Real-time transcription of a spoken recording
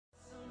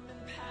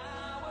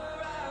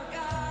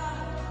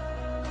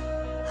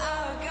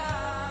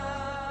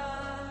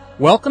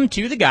Welcome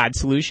to The God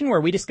Solution,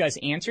 where we discuss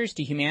answers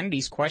to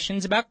humanity's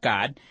questions about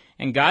God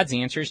and God's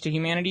answers to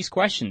humanity's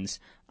questions.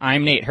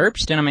 I'm Nate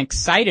Herbst, and I'm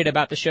excited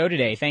about the show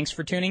today. Thanks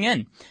for tuning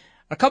in.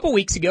 A couple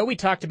weeks ago, we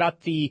talked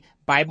about the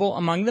Bible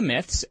Among the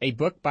Myths, a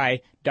book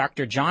by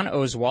Dr. John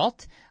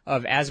Oswalt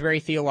of Asbury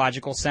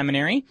Theological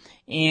Seminary,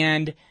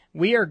 and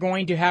we are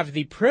going to have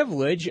the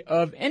privilege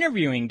of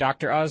interviewing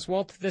Dr.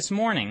 Oswalt this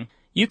morning.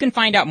 You can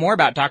find out more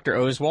about Dr.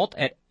 Oswalt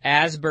at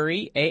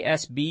Asbury,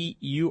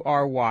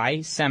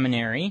 A-S-B-U-R-Y,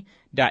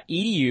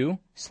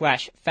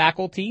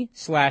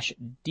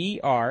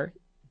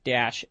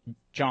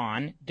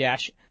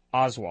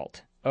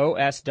 seminary.edu/faculty/dr-john-oswalt,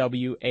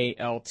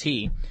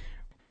 O-S-W-A-L-T.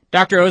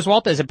 Dr.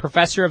 Oswalt is a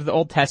professor of the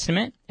Old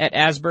Testament at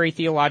Asbury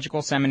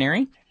Theological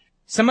Seminary.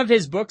 Some of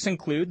his books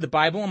include The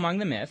Bible Among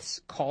the Myths,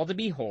 Call to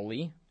be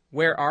Holy,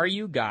 Where Are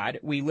You, God?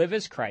 We Live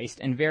as Christ,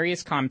 and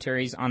various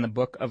commentaries on the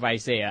book of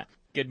Isaiah.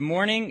 Good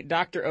morning,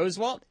 Dr.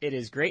 Oswalt. It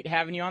is great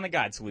having you on The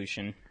God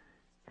Solution.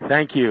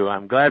 Thank you.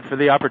 I'm glad for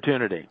the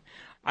opportunity.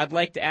 I'd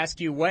like to ask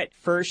you what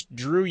first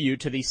drew you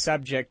to the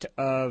subject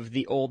of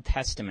the Old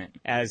Testament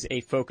as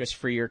a focus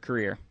for your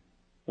career.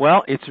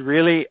 Well, it's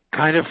really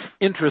kind of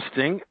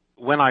interesting.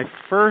 When I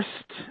first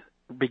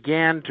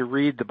began to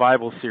read the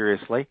Bible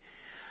seriously,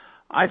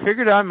 I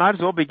figured I might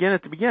as well begin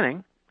at the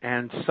beginning,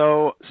 and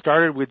so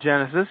started with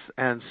Genesis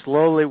and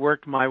slowly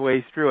worked my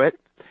way through it.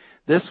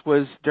 This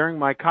was during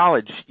my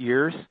college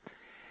years,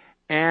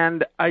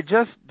 and I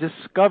just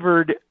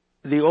discovered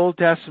the Old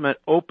Testament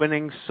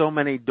opening so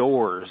many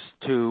doors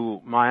to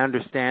my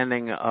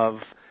understanding of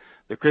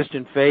the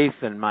Christian faith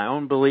and my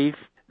own belief.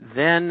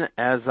 Then,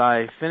 as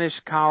I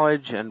finished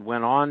college and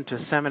went on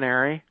to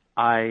seminary,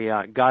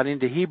 I got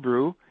into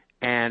Hebrew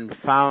and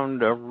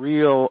found a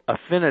real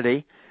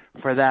affinity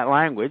for that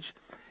language.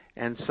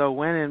 And so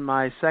when in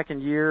my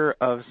second year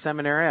of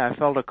seminary I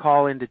felt a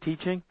call into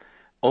teaching,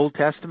 Old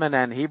Testament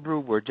and Hebrew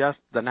were just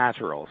the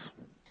naturals.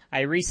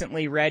 I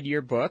recently read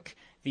your book,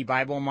 The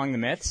Bible Among the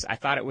Myths. I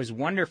thought it was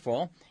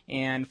wonderful.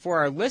 And for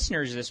our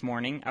listeners this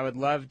morning, I would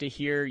love to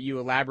hear you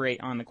elaborate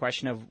on the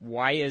question of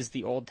why is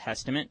the Old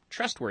Testament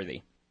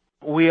trustworthy?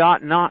 We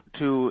ought not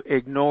to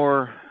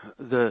ignore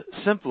the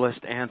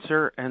simplest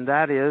answer, and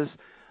that is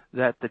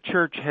that the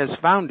church has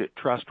found it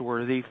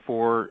trustworthy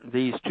for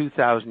these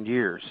 2,000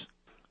 years.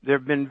 There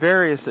have been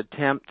various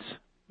attempts,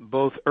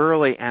 both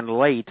early and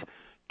late,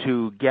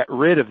 to get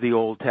rid of the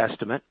Old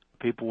Testament.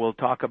 People will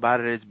talk about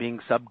it as being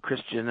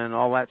sub-Christian and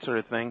all that sort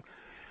of thing.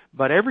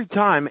 But every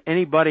time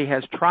anybody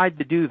has tried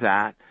to do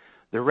that,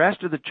 the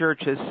rest of the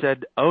church has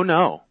said, oh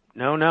no.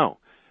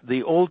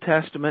 The Old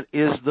Testament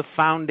is the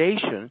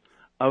foundation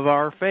of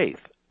our faith.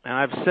 And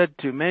I've said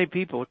to many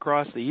people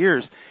across the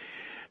years,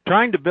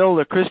 trying to build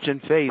a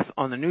Christian faith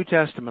on the New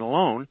Testament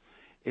alone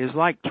is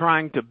like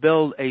trying to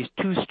build a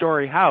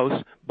two-story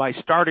house by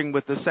starting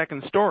with the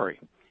second story.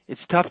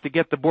 It's tough to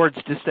get the boards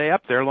to stay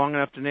up there long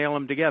enough to nail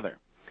them together.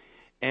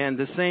 And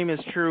the same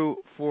is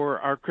true for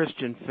our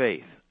Christian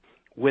faith.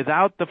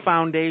 Without the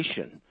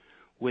foundation,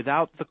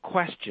 without the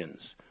questions,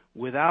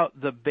 without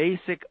the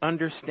basic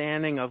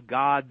understanding of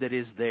God that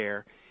is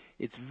there,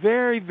 it's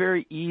very,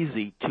 very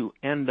easy to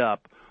end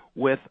up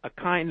with a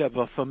kind of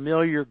a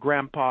familiar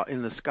grandpa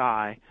in the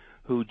sky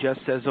who just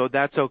says, oh,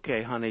 that's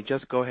okay, honey,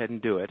 just go ahead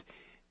and do it.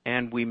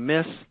 And we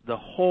miss the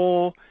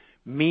whole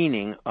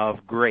meaning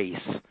of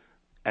grace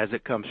as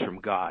it comes from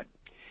God.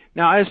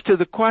 Now, as to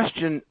the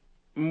question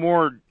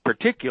more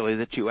particularly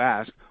that you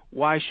asked,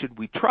 why should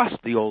we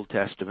trust the Old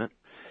Testament?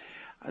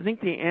 I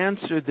think the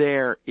answer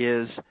there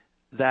is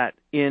that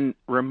in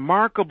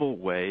remarkable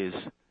ways,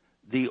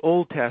 the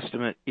Old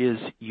Testament is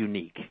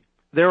unique.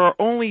 There are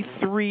only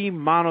three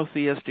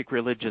monotheistic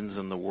religions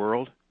in the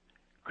world: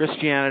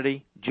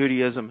 Christianity,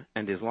 Judaism,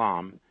 and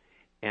Islam,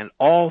 and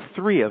all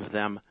three of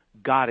them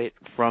got it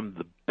from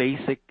the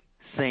basic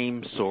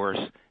same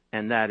source,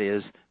 and that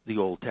is the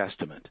Old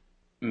Testament.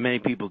 Many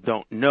people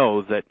don't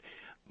know that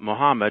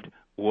Muhammad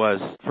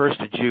was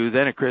first a Jew,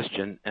 then a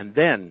Christian, and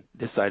then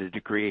decided to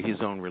create his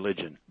own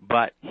religion.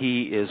 But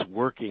he is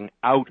working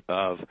out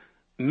of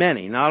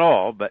many, not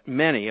all, but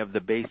many of the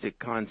basic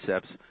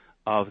concepts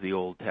of the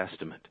Old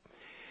Testament.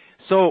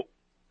 So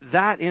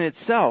that in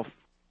itself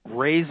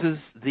raises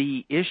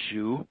the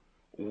issue,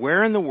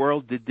 where in the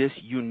world did this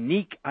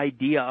unique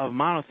idea of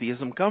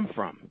monotheism come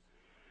from?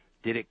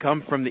 Did it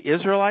come from the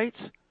Israelites?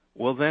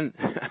 Well then,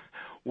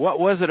 what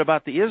was it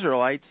about the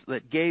Israelites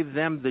that gave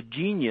them the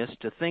genius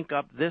to think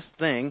up this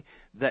thing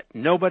that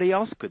nobody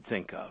else could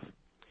think of?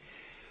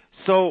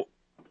 So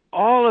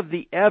all of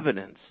the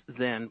evidence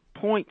then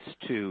points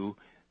to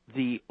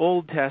the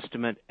Old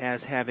Testament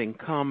as having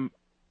come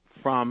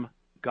from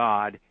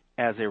God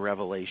as a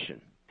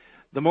revelation.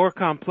 The more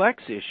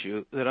complex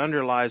issue that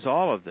underlies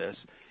all of this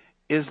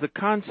is the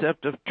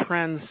concept of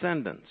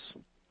transcendence.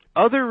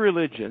 Other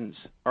religions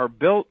are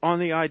built on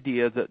the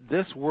idea that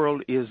this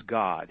world is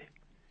God.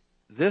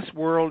 This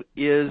world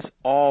is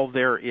all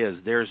there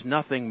is. There's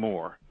nothing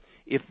more.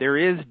 If there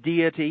is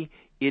deity,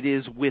 it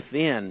is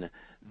within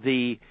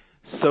the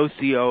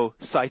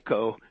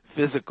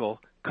socio-psycho-physical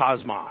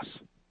cosmos.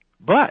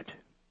 But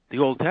the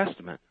Old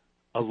Testament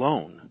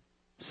alone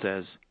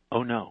says,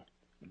 oh no,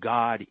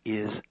 God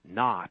is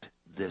not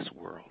this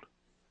world.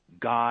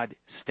 God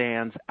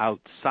stands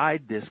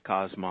outside this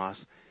cosmos,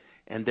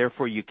 and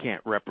therefore you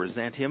can't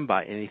represent him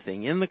by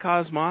anything in the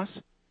cosmos,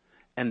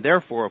 and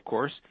therefore, of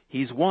course,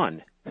 he's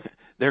one.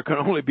 There can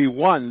only be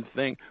one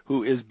thing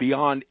who is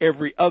beyond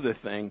every other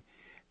thing,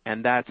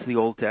 and that's the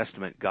Old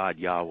Testament God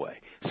Yahweh.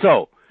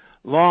 So,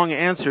 long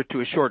answer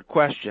to a short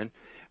question,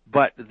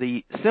 but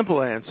the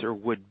simple answer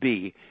would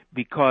be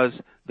because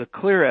the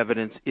clear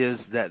evidence is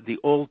that the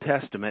Old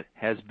Testament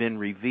has been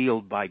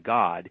revealed by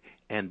God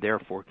and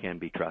therefore can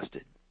be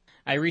trusted.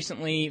 I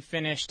recently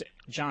finished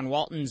John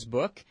Walton's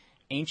book,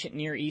 Ancient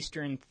Near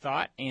Eastern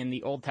Thought and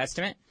the Old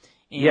Testament.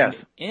 And yes.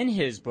 In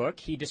his book,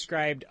 he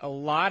described a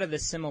lot of the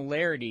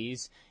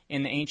similarities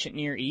in the ancient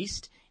Near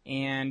East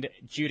and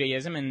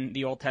Judaism and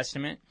the Old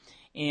Testament.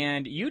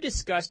 And you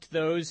discussed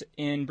those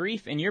in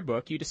brief in your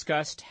book. You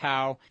discussed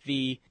how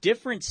the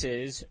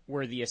differences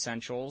were the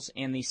essentials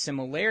and the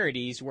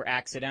similarities were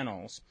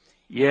accidentals.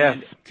 Yes.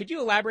 And could you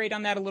elaborate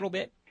on that a little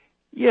bit?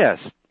 Yes.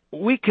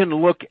 We can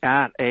look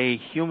at a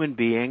human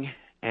being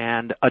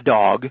and a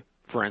dog,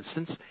 for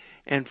instance,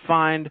 and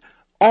find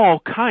all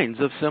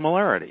kinds of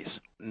similarities.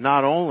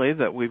 Not only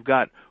that we've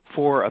got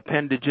 4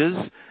 appendages,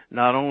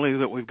 not only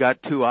that we've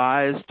got 2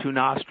 eyes, 2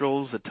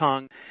 nostrils, a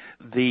tongue,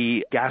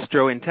 the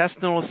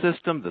gastrointestinal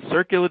system, the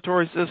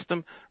circulatory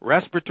system,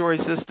 respiratory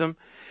system.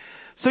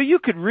 So you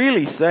could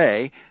really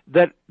say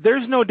that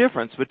there's no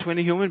difference between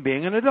a human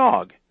being and a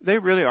dog. They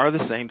really are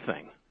the same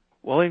thing.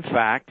 Well, in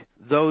fact,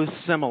 those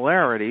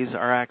similarities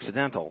are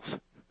accidentals,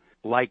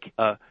 like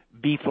a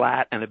B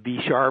flat and a B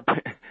sharp,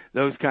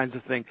 those kinds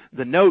of things.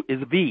 The note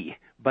is a B,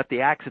 but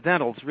the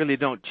accidentals really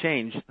don't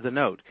change the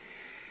note.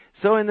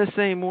 So in the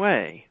same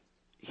way,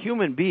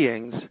 human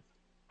beings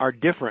are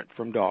different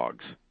from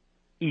dogs,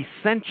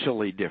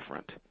 essentially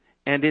different.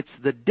 And it's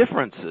the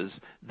differences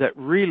that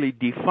really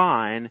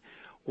define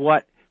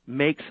what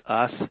makes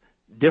us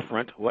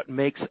different, what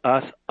makes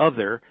us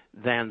other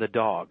than the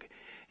dog.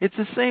 It's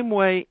the same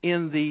way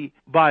in the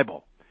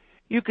Bible.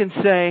 You can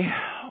say,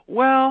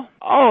 well,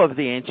 all of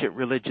the ancient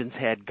religions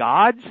had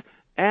gods,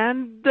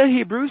 and the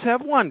Hebrews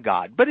have one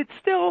God, but it's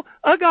still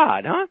a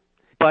God, huh?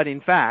 But in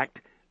fact,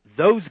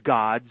 those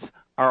gods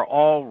are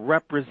all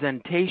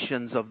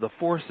representations of the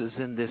forces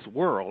in this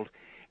world,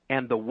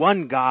 and the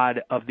one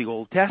God of the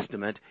Old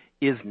Testament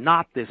is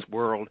not this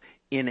world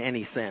in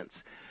any sense.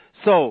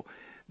 So,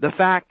 the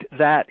fact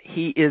that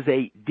he is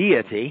a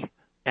deity,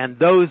 and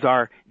those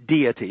are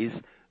deities,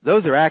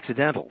 those are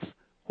accidentals.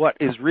 What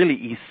is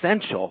really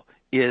essential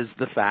is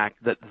the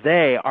fact that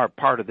they are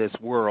part of this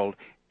world,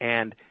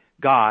 and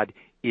God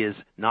is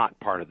not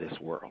part of this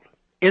world.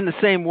 In the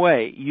same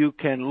way, you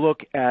can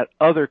look at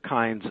other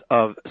kinds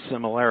of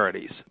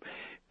similarities.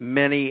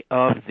 Many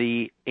of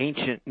the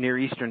ancient Near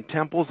Eastern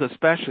temples,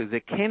 especially the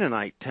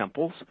Canaanite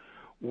temples,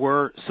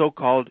 were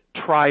so-called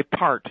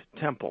tripart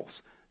temples.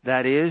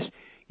 That is,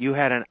 you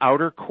had an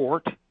outer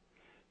court,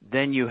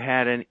 then you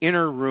had an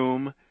inner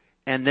room,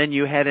 and then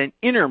you had an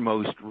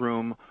innermost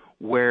room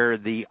where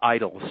the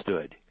idol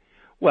stood.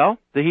 Well,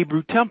 the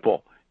Hebrew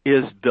temple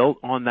is built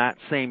on that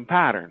same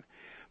pattern.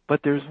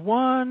 But there's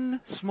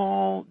one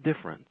small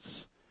difference.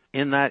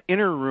 In that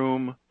inner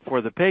room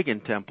for the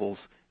pagan temples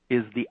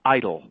is the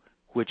idol,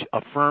 which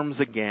affirms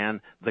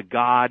again the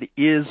God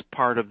is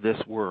part of this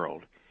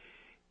world.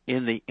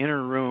 In the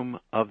inner room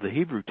of the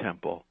Hebrew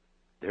temple,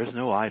 there's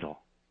no idol.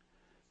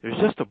 There's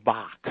just a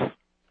box.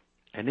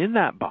 And in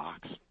that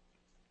box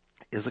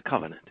is a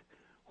covenant,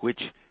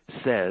 which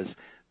says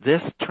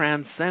this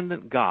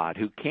transcendent God,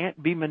 who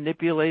can't be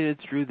manipulated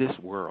through this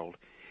world,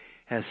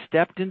 has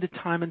stepped into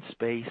time and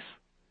space,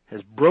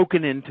 has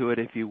broken into it,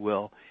 if you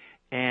will,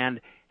 and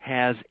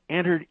has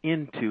entered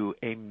into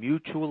a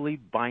mutually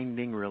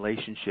binding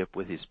relationship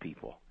with his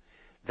people.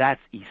 That's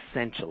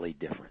essentially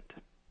different.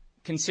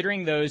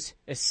 Considering those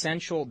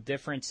essential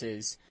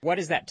differences, what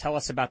does that tell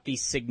us about the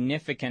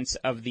significance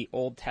of the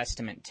Old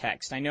Testament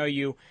text? I know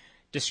you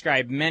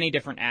describe many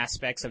different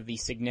aspects of the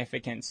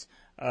significance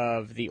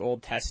of the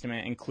Old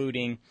Testament,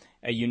 including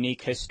a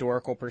unique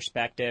historical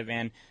perspective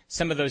and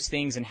some of those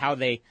things and how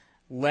they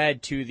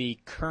led to the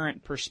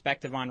current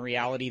perspective on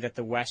reality that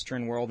the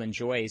Western world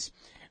enjoys.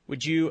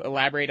 Would you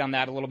elaborate on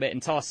that a little bit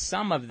and tell us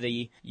some of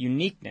the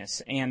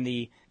uniqueness and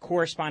the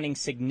corresponding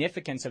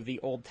significance of the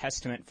Old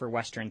Testament for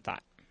Western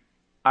thought?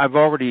 I've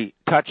already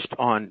touched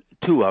on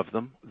 2 of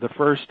them. The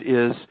first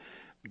is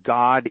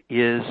God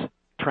is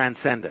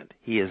transcendent.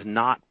 He is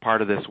not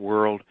part of this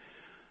world.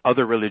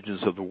 Other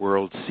religions of the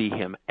world see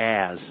him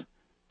as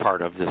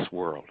part of this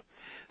world.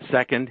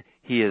 Second,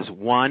 he is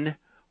one.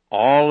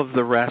 All of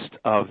the rest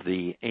of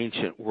the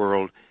ancient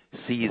world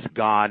sees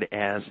God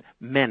as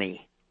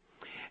many.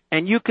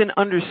 And you can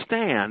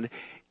understand,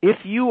 if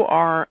you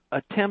are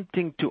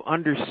attempting to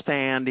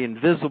understand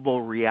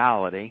invisible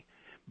reality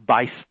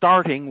by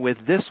starting with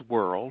this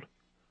world,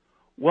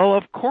 well,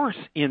 of course,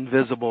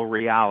 invisible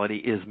reality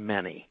is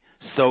many.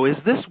 So is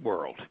this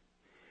world.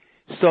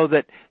 So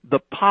that the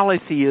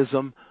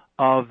polytheism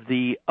of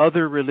the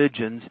other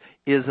religions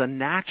is a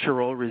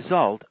natural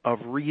result of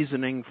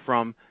reasoning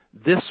from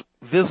this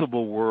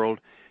visible world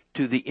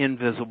to the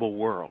invisible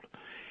world.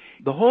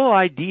 The whole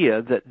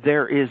idea that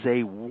there is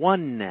a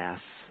oneness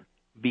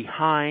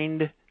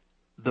behind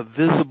the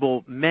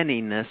visible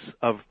manyness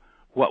of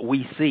what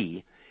we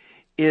see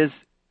is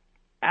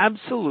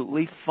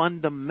absolutely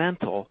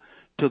fundamental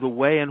to the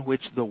way in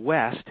which the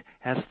West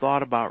has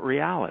thought about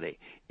reality.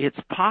 It's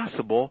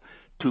possible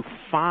to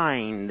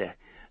find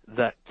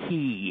the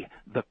key,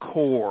 the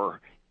core,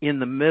 in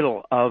the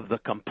middle of the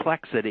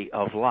complexity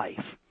of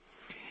life.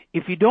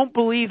 If you don't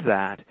believe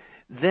that,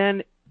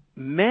 then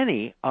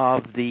many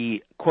of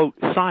the, quote,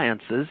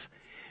 sciences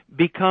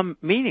become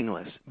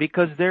meaningless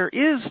because there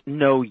is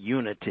no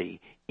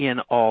unity in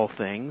all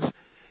things.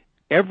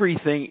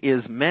 Everything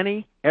is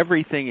many,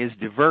 everything is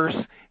diverse,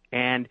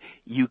 and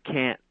you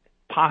can't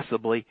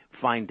possibly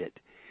find it.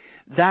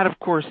 That, of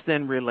course,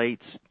 then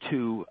relates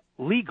to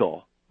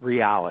legal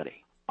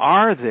reality.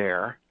 Are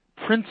there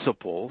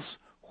principles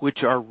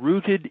which are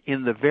rooted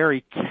in the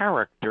very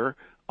character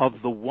of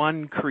the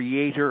one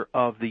creator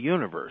of the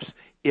universe?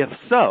 If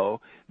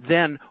so,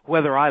 then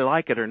whether I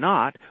like it or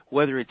not,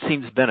 whether it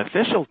seems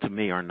beneficial to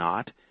me or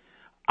not,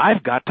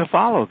 I've got to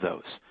follow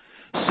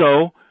those.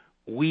 So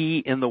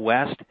we in the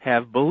West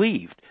have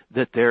believed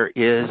that there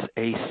is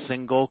a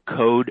single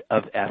code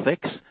of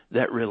ethics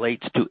that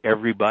relates to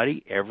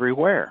everybody,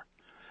 everywhere.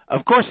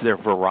 Of course, there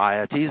are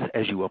varieties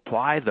as you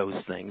apply those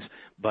things,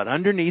 but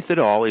underneath it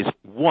all is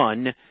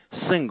one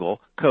single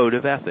code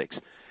of ethics.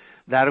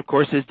 That, of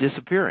course, is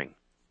disappearing.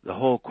 The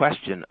whole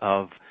question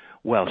of,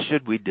 well,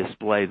 should we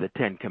display the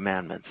Ten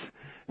Commandments?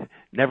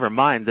 Never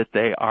mind that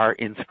they are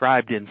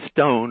inscribed in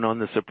stone on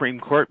the Supreme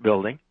Court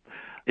building.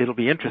 It'll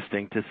be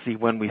interesting to see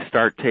when we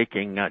start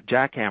taking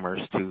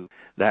jackhammers to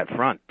that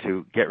front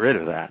to get rid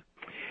of that.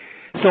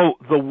 So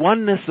the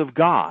oneness of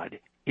God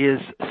is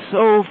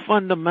so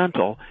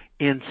fundamental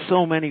in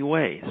so many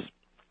ways.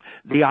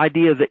 The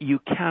idea that you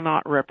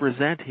cannot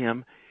represent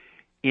him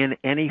in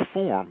any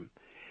form.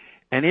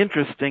 And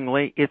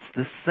interestingly, it's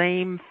the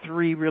same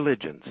three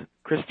religions,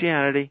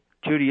 Christianity,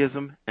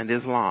 Judaism, and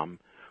Islam,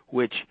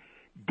 which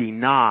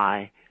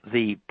deny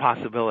the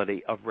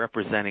possibility of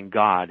representing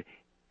God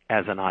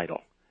as an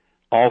idol.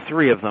 All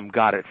three of them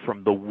got it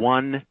from the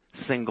one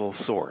single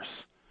source.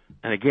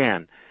 And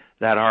again,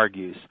 that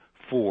argues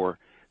for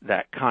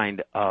that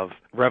kind of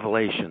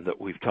revelation that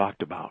we've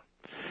talked about.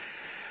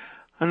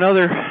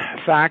 Another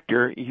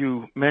factor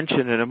you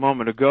mentioned a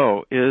moment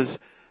ago is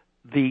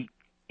the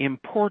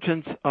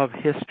importance of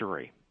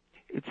history.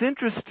 It's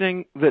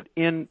interesting that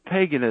in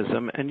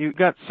paganism, and you've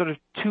got sort of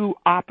two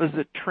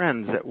opposite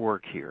trends at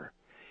work here.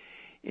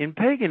 In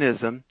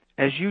paganism,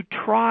 as you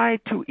try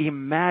to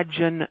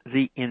imagine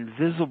the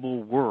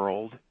invisible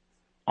world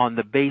on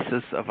the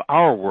basis of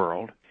our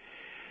world,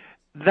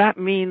 that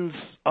means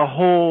a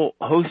whole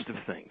host of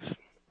things.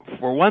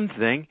 For one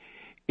thing,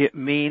 it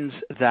means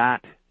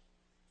that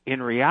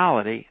in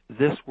reality,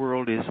 this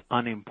world is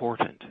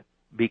unimportant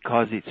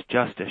because it's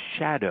just a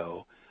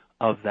shadow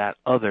of that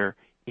other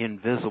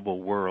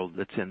invisible world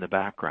that's in the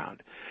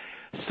background.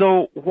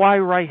 So why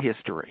write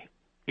history?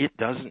 It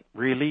doesn't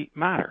really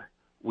matter.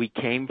 We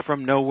came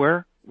from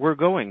nowhere, we're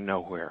going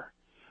nowhere.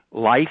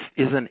 Life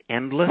is an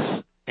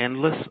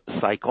endless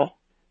cycle.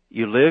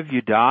 You live,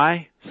 you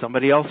die,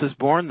 somebody else is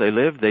born, they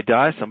live, they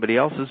die, somebody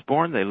else is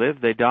born, they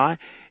live, they die.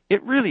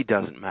 It really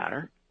doesn't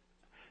matter.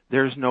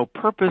 There's no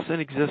purpose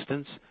in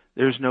existence,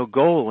 there's no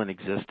goal in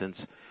existence.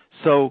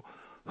 So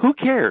who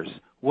cares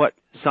what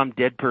some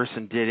dead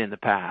person did in the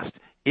past?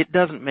 It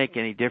doesn't make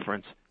any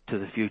difference to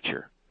the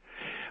future.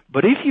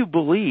 But if you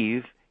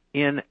believe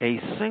in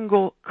a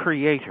single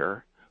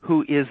creator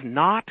who is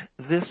not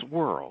this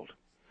world,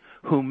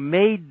 who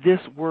made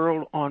this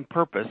world on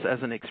purpose as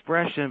an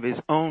expression of his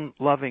own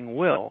loving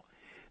will,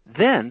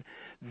 then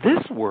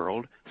this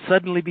world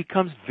suddenly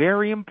becomes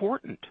very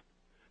important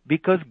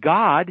because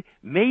God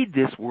made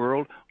this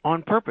world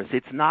on purpose.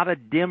 It's not a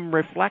dim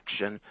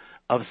reflection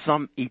of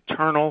some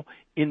eternal,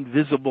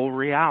 invisible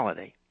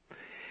reality.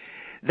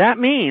 That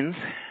means,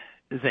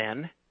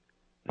 then,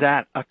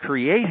 that a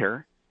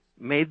creator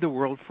made the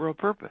world for a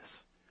purpose.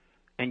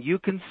 And you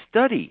can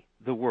study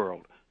the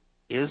world.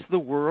 Is the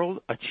world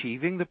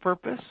achieving the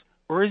purpose,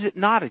 or is it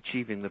not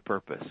achieving the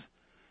purpose?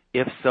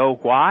 If so,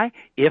 why?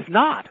 If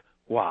not,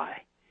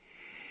 why?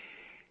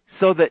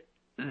 So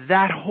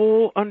that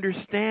whole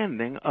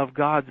understanding of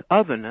God's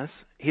otherness,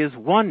 his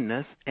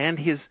oneness, and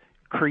his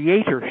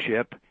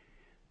creatorship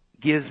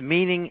gives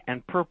meaning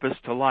and purpose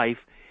to life,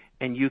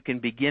 and you can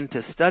begin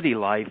to study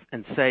life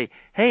and say,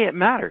 hey, it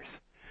matters.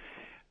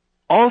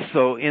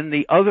 Also, in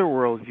the other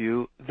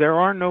worldview, there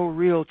are no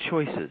real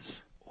choices.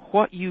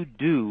 What you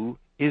do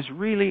is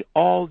really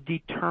all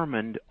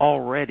determined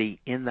already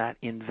in that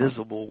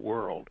invisible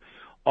world.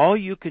 All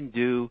you can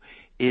do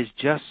is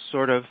just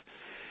sort of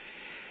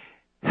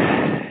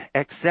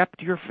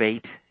accept your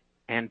fate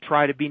and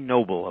try to be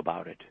noble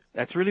about it.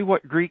 That's really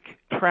what Greek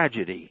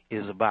tragedy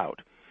is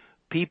about.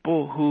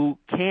 People who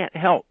can't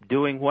help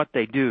doing what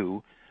they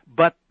do,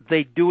 but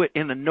they do it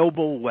in a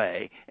noble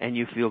way, and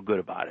you feel good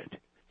about it.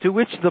 To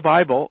which the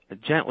Bible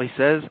gently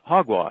says,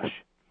 hogwash.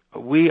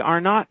 We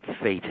are not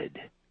fated.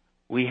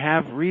 We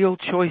have real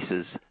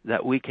choices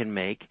that we can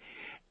make,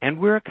 and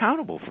we're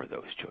accountable for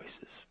those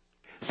choices.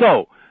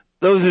 So,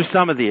 those are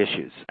some of the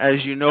issues.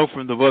 As you know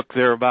from the book,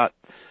 there are about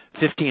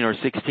 15 or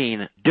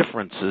 16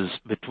 differences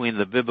between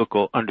the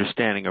biblical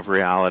understanding of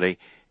reality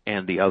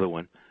and the other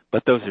one,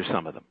 but those are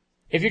some of them.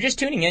 If you're just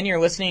tuning in, you're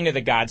listening to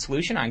The God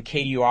Solution on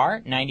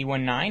KDUR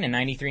 91.9 and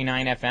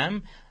 93.9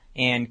 FM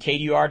and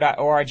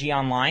KDUR.org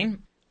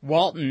online.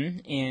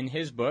 Walton, in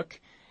his book,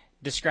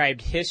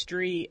 described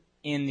history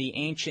in the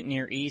ancient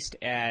Near East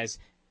as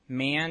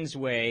man's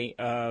way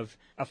of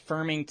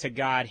affirming to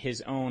God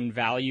his own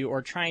value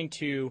or trying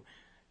to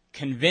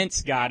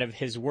convince God of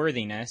his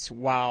worthiness,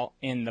 while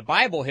in the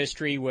Bible,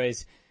 history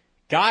was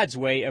God's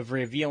way of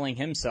revealing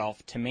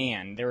himself to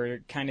man. There were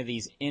kind of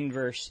these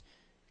inverse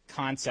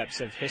concepts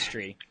of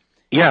history.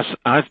 Yes,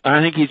 I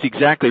think he's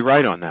exactly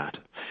right on that.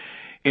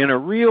 In a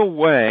real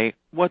way,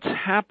 what's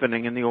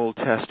happening in the Old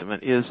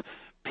Testament is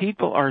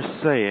people are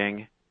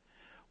saying,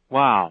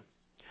 wow,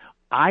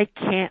 I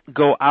can't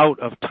go out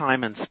of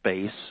time and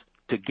space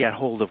to get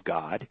hold of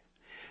God.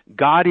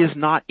 God is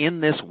not in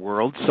this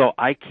world, so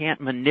I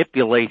can't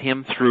manipulate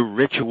him through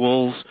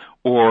rituals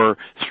or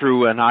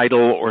through an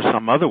idol or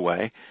some other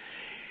way.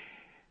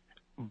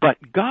 But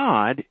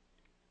God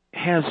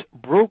has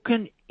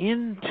broken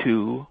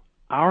into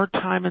our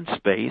time and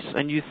space,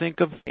 and you think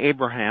of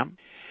Abraham,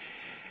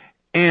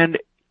 and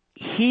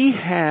he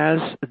has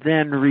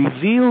then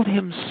revealed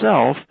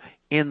himself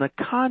in the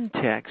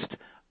context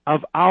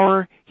of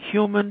our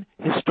human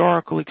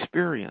historical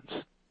experience.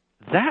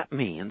 That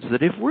means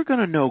that if we're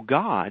going to know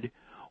God,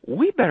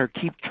 we better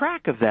keep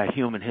track of that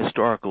human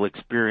historical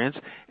experience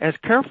as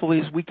carefully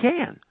as we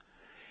can.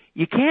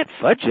 You can't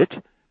fudge it,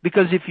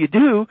 because if you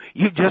do,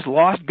 you've just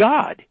lost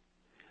God.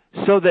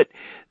 So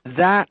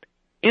that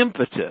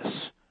impetus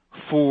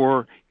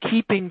for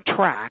keeping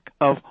track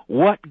of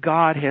what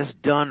God has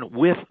done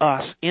with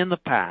us in the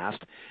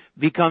past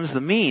becomes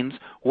the means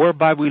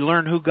whereby we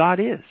learn who God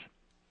is.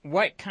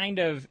 What kind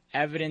of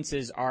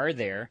evidences are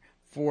there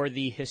for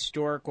the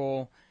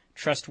historical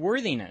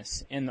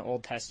trustworthiness in the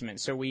Old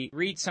Testament? So we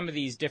read some of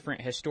these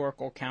different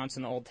historical accounts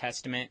in the Old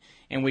Testament,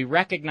 and we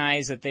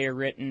recognize that they are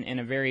written in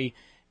a very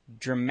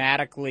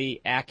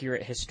dramatically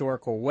accurate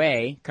historical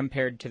way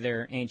compared to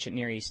their ancient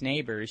Near East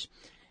neighbors.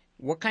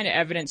 What kind of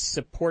evidence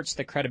supports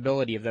the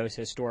credibility of those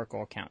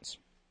historical accounts?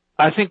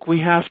 I think we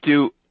have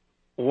to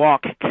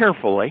walk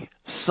carefully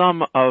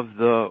some of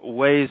the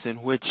ways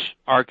in which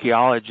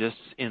archaeologists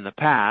in the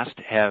past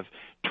have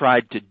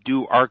tried to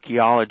do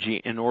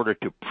archaeology in order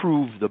to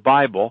prove the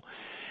Bible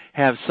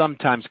have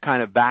sometimes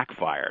kind of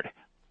backfired.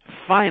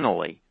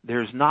 Finally,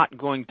 there's not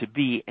going to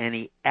be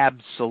any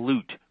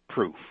absolute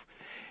proof.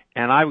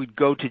 And I would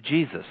go to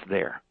Jesus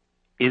there.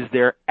 Is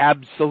there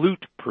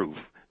absolute proof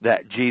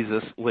that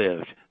Jesus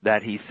lived,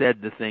 that he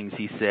said the things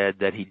he said,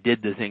 that he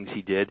did the things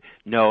he did?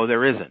 No,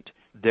 there isn't.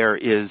 There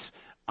is,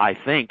 I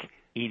think,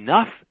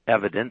 enough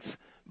evidence,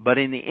 but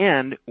in the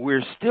end,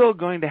 we're still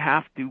going to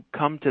have to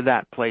come to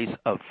that place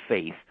of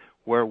faith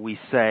where we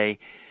say,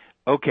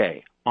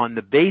 okay, on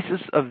the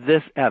basis of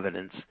this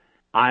evidence,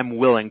 I'm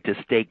willing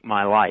to stake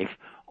my life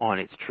on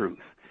its truth.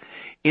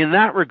 In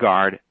that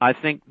regard, I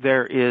think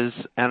there is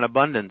an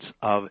abundance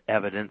of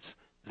evidence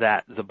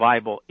that the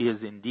Bible is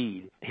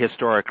indeed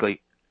historically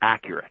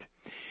accurate.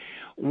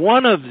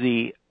 One of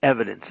the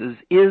evidences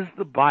is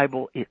the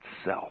Bible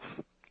itself.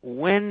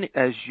 When,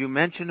 as you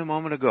mentioned a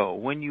moment ago,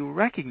 when you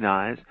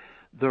recognize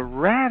the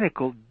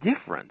radical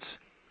difference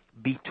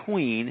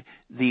between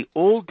the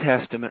Old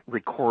Testament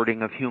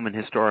recording of human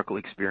historical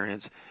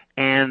experience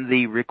and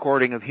the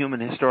recording of human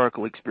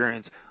historical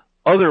experience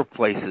other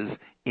places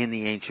in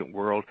the ancient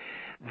world,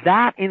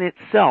 that in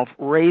itself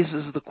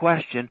raises the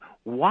question,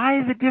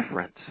 why the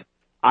difference?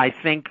 I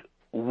think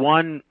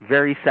one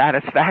very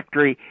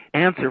satisfactory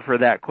answer for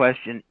that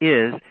question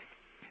is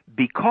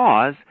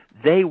because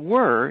they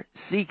were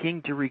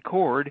seeking to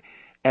record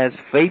as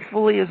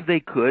faithfully as they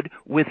could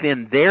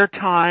within their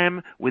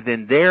time,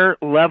 within their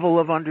level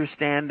of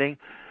understanding,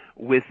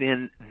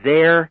 within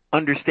their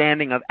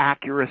understanding of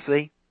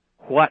accuracy,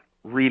 what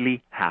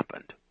really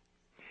happened.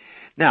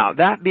 Now,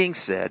 that being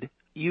said,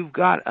 you've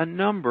got a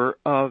number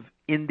of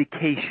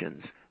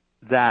indications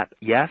that,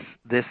 yes,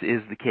 this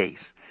is the case.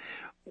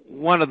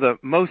 One of the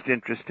most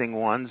interesting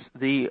ones,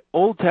 the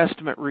Old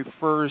Testament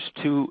refers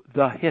to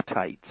the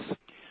Hittites.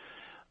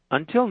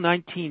 Until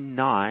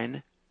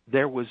 1909,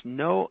 there was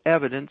no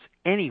evidence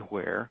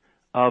anywhere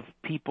of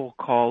people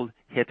called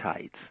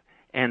Hittites.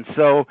 And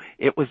so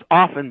it was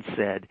often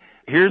said,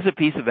 here's a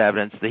piece of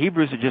evidence, the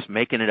Hebrews are just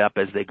making it up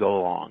as they go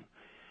along.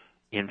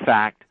 In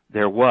fact,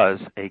 there was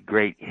a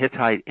great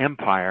Hittite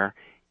empire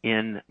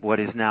in what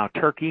is now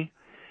Turkey,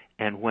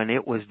 and when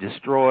it was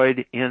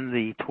destroyed in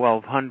the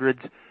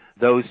 1200s,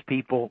 those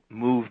people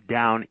moved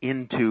down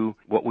into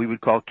what we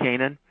would call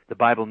Canaan. The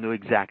Bible knew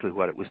exactly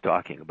what it was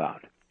talking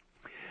about.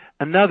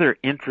 Another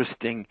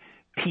interesting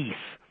piece,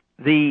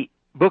 the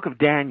book of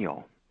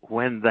Daniel,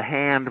 when the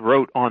hand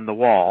wrote on the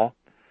wall,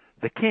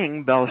 the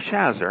king,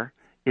 Belshazzar,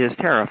 is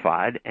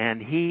terrified,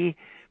 and he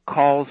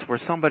calls for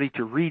somebody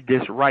to read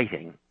this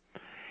writing.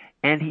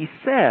 And he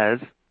says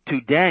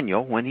to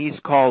Daniel, when he's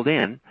called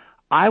in,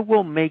 I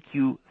will make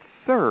you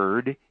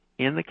third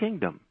in the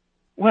kingdom.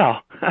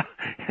 Well,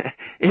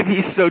 if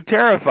he's so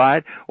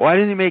terrified, why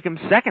doesn't he make him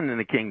second in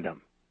the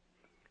kingdom?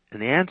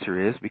 And the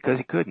answer is because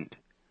he couldn't.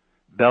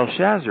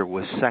 Belshazzar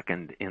was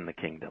second in the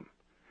kingdom.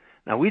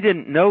 Now, we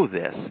didn't know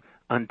this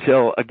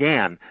until,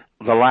 again,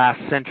 the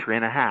last century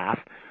and a half,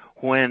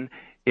 when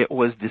it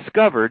was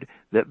discovered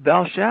that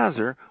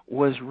Belshazzar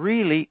was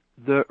really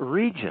the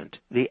regent.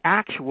 The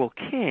actual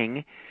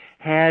king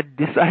had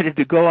decided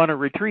to go on a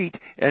retreat,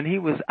 and he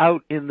was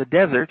out in the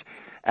desert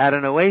at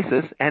an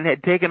oasis and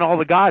had taken all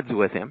the gods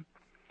with him.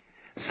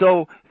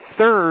 So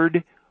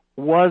third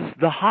was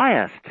the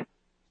highest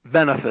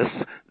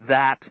benefice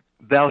that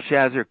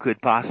Belshazzar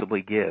could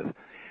possibly give.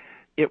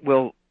 It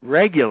will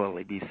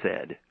regularly be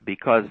said,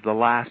 because the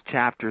last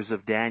chapters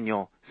of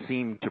Daniel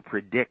seem to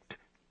predict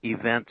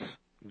events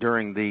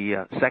during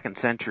the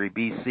 2nd century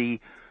BC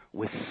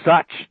with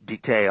such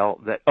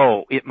detail that,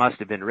 it must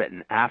have been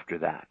written after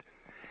that.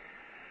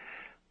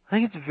 I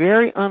think it's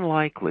very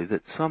unlikely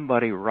that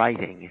somebody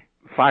writing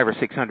 500 or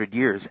 600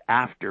 years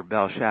after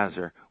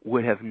Belshazzar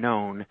would have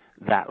known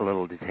that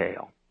little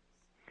detail.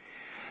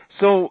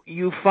 So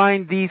you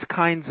find these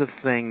kinds of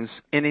things,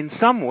 and in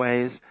some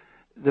ways,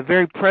 the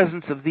very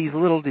presence of these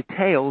little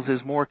details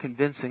is more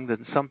convincing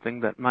than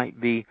something that might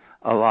be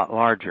a lot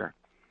larger.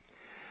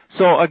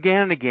 So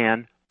again and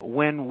again,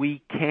 when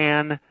we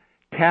can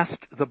test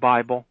the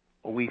Bible,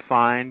 we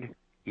find,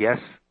 yes,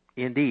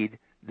 indeed,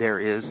 there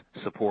is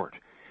support.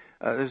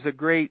 There's a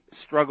great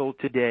struggle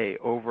today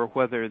over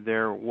whether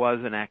there was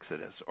an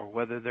exodus or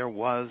whether there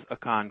was a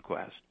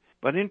conquest.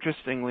 But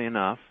interestingly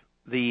enough,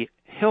 the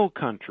hill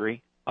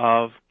country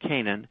of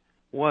Canaan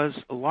was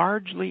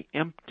largely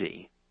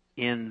empty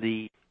in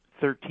the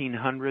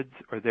 1300s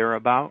or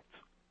thereabouts,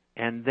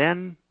 and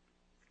then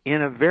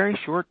in a very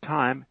short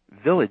time,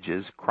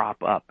 villages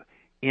crop up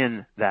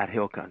in that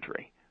hill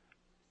country.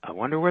 I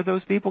wonder where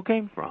those people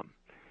came from.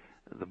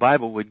 The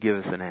Bible would give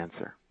us an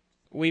answer.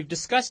 We've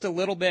discussed a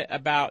little bit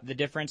about the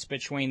difference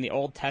between the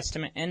Old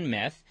Testament and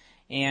myth,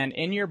 and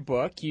in your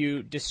book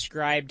you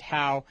described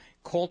how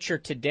culture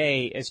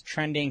today is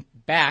trending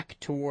back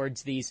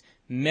towards these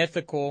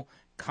mythical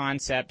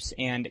concepts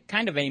and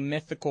kind of a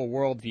mythical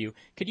worldview.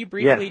 Could you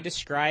briefly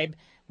describe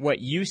what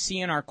you see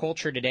in our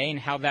culture today and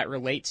how that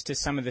relates to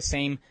some of the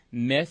same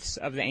myths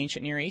of the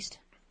ancient Near East?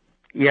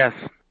 Yes.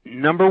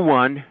 Number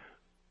one,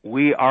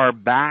 we are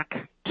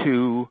back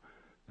to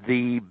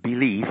the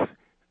belief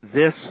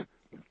this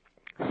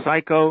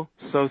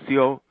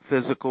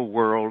psycho-socio-physical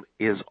world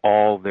is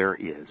all there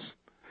is.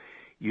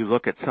 You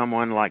look at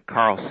someone like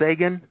Carl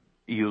Sagan,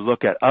 you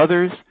look at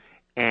others,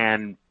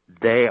 and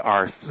they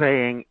are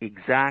saying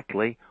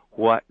exactly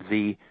what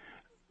the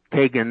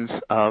pagans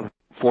of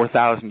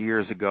 4,000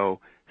 years ago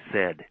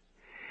said.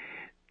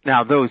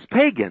 Now, those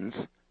pagans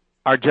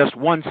are just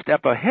one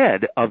step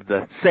ahead of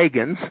the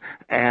Sagans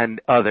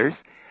and others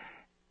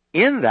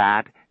in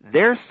that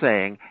they're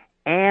saying,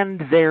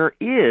 and there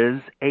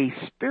is a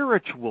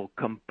spiritual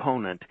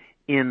component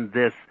in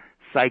this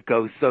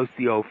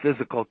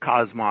psycho-socio-physical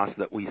cosmos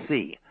that we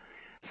see.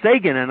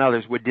 Sagan and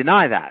others would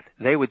deny that.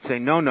 They would say,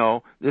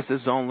 no, this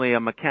is only a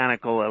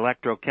mechanical,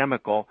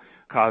 electrochemical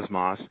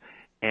cosmos.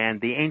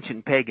 And the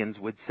ancient pagans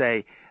would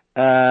say,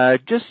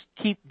 just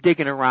keep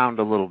digging around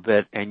a little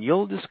bit and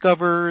you'll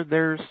discover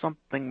there's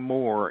something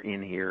more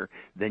in here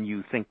than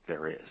you think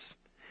there is.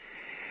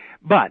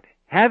 But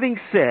having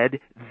said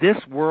this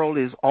world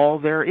is all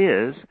there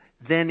is,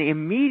 then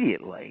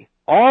immediately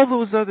all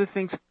those other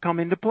things come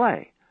into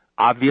play.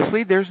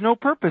 Obviously, there's no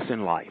purpose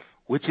in life,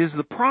 which is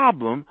the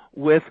problem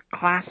with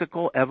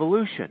classical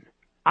evolution.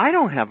 I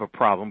don't have a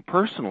problem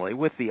personally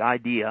with the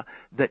idea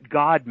that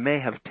God may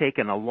have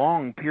taken a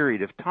long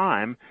period of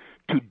time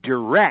to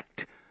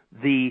direct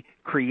the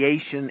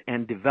creation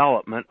and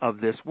development of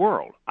this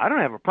world. I don't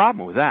have a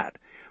problem with that.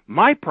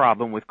 My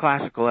problem with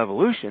classical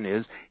evolution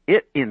is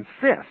it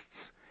insists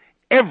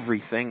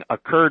everything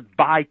occurred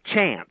by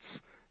chance,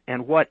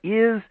 and what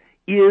is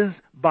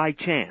by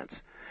chance.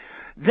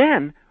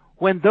 Then,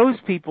 when those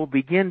people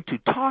begin to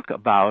talk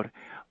about,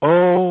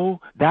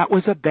 that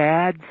was a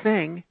bad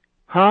thing,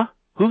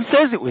 who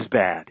says it was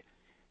bad?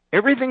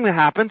 Everything that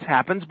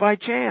happens by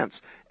chance,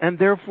 and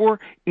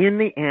therefore, in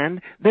the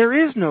end,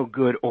 there is no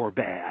good or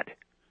bad.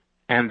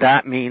 And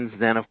that means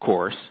then, of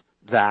course,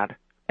 that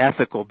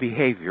ethical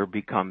behavior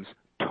becomes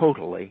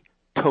totally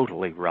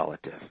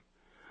relative.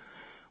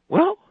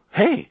 Well,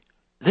 hey,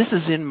 this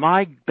is in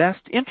my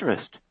best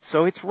interest,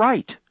 so it's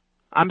right.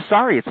 I'm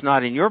sorry it's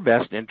not in your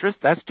best interest.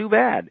 That's too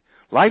bad.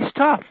 Life's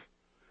tough.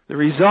 The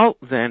result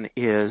then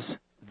is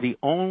the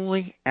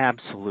only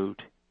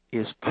absolute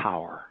is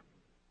power.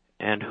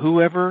 And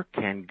whoever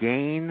can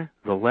gain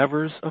the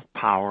levers of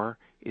power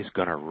is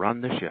going to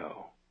run the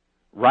show.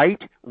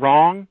 Right,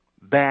 wrong,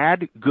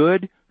 bad,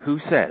 good, who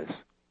says?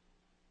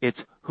 It's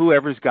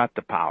whoever's got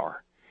the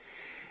power.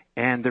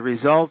 And the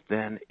result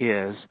then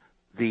is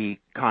the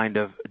kind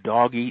of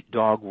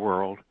dog-eat-dog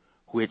world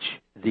which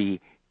the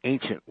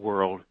ancient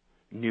world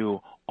knew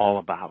all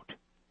about.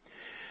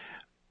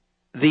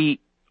 The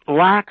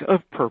lack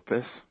of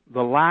purpose,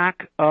 the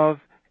lack of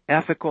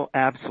ethical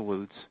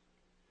absolutes,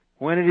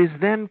 when it is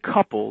then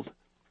coupled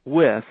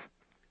with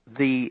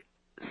the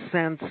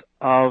sense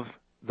of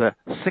the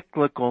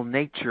cyclical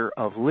nature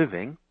of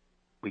living,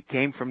 we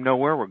came from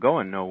nowhere, we're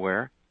going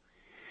nowhere,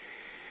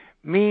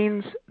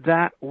 means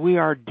that we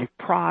are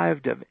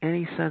deprived of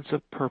any sense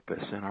of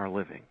purpose in our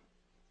living.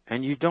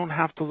 And you don't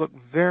have to look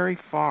very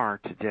far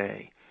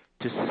today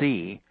to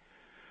see,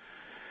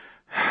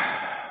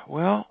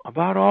 well,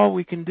 about all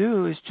we can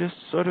do is just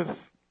sort of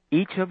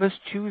each of us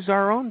choose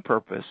our own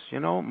purpose. You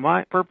know,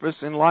 my purpose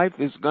in life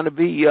is going to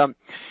be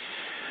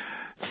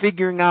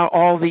figuring out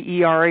all the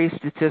ERA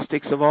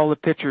statistics of all the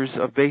pitchers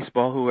of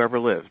baseball who ever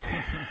lived.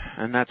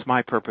 And that's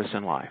my purpose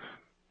in life.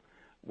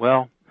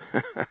 Well,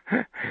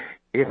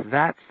 if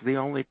that's the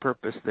only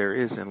purpose there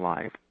is in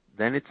life,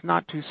 then it's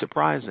not too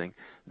surprising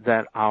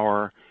that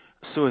our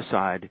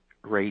suicide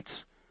rates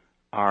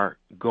are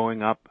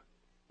going up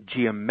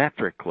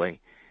geometrically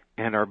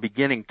and are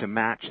beginning to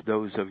match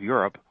those of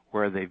Europe,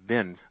 where they've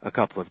been a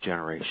couple of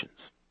generations.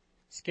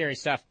 Scary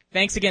stuff.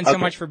 Thanks again so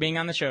much for being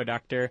on the show,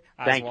 Dr.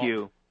 Oswalt. Thank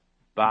you.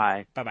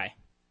 Bye. Bye-bye.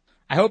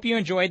 I hope you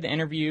enjoyed the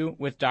interview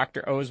with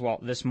Dr.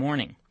 Oswalt this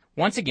morning.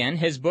 Once again,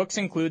 his books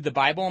include The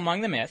Bible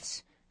Among the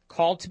Myths,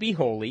 Called to be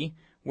Holy,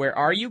 Where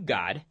Are You,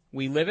 God?,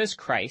 We Live as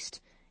Christ,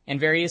 and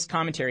various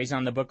commentaries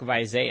on the book of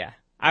Isaiah.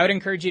 I would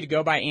encourage you to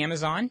go by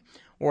Amazon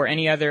or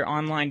any other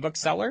online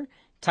bookseller,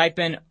 type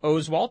in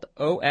Oswalt,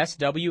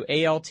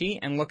 O-S-W-A-L-T,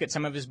 and look at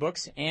some of his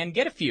books and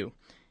get a few.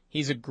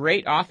 He's a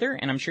great author,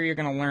 and I'm sure you're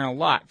going to learn a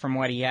lot from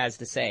what he has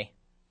to say.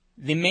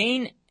 The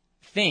main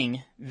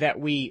thing that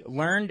we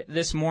learned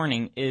this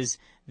morning is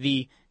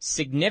the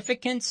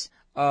significance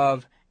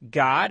of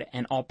God,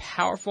 an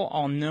all-powerful,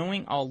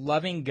 all-knowing,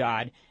 all-loving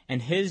God, and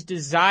his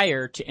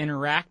desire to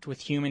interact with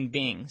human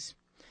beings.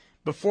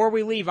 Before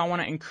we leave, I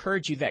want to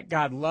encourage you that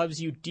God loves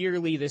you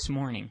dearly this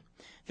morning.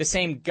 The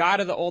same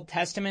God of the Old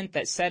Testament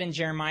that said in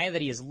Jeremiah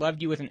that he has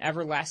loved you with an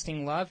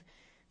everlasting love,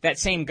 that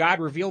same God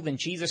revealed in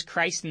Jesus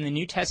Christ in the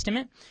New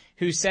Testament,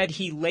 who said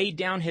he laid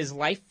down his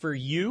life for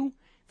you,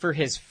 for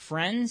his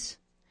friends,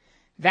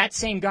 that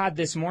same God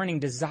this morning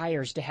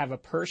desires to have a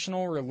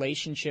personal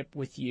relationship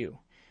with you.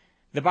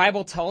 The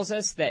Bible tells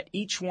us that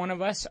each one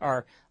of us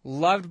are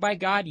loved by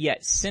God,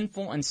 yet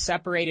sinful and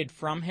separated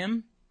from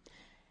him.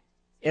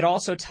 It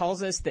also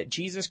tells us that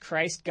Jesus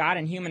Christ, God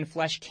in human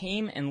flesh,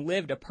 came and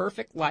lived a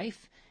perfect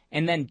life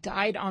and then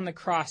died on the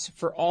cross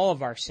for all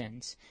of our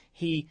sins.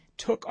 He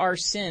took our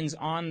sins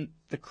on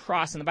the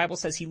cross, and the Bible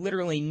says he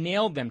literally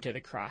nailed them to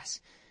the cross,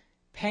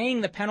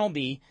 paying the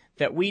penalty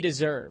that we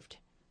deserved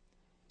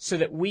so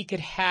that we could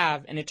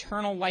have an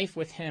eternal life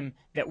with him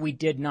that we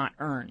did not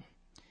earn.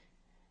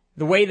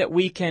 The way that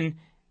we can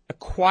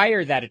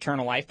acquire that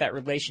eternal life, that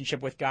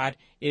relationship with God,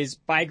 is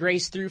by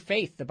grace through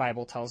faith, the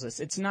Bible tells us.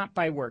 It's not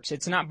by works.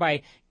 It's not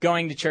by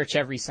going to church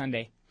every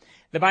Sunday.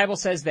 The Bible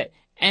says that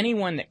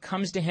anyone that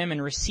comes to him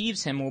and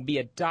receives him will be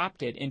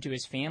adopted into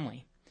his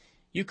family.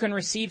 You can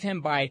receive him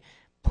by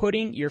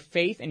putting your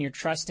faith and your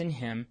trust in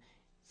him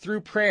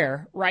through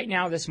prayer right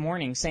now this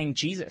morning, saying,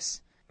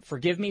 Jesus,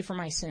 forgive me for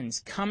my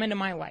sins. Come into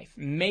my life.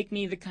 Make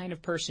me the kind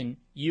of person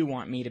you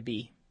want me to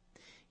be.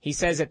 He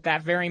says at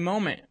that very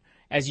moment,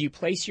 as you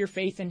place your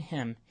faith in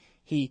him,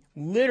 he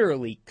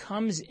literally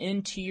comes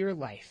into your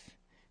life,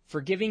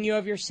 forgiving you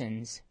of your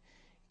sins,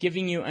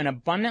 giving you an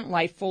abundant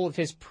life full of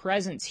his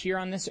presence here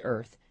on this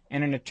earth,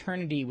 and an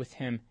eternity with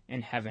him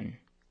in heaven.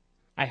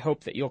 I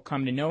hope that you'll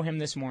come to know him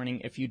this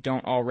morning if you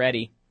don't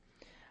already.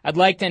 I'd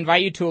like to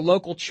invite you to a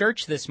local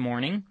church this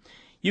morning.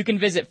 You can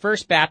visit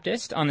First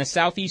Baptist on the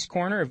southeast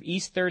corner of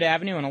East 3rd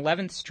Avenue and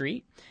 11th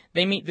Street.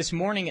 They meet this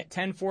morning at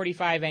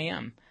 10:45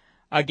 a.m.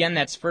 Again,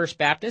 that's First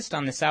Baptist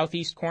on the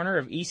southeast corner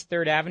of East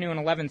 3rd Avenue and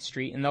 11th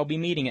Street, and they'll be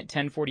meeting at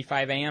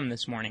 10:45 a.m.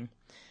 this morning.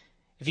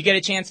 If you get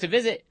a chance to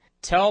visit,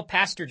 tell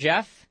Pastor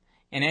Jeff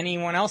and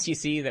anyone else you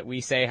see that we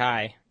say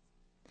hi.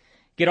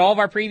 Get all of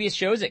our previous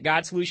shows at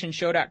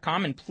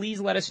GodSolutionShow.com, and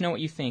please let us know what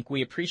you think.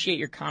 We appreciate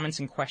your comments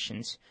and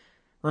questions.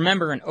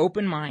 Remember, an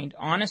open mind,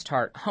 honest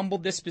heart, humble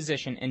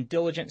disposition, and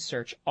diligent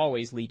search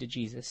always lead to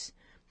Jesus.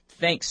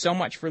 Thanks so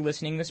much for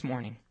listening this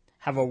morning.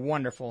 Have a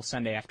wonderful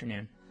Sunday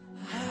afternoon.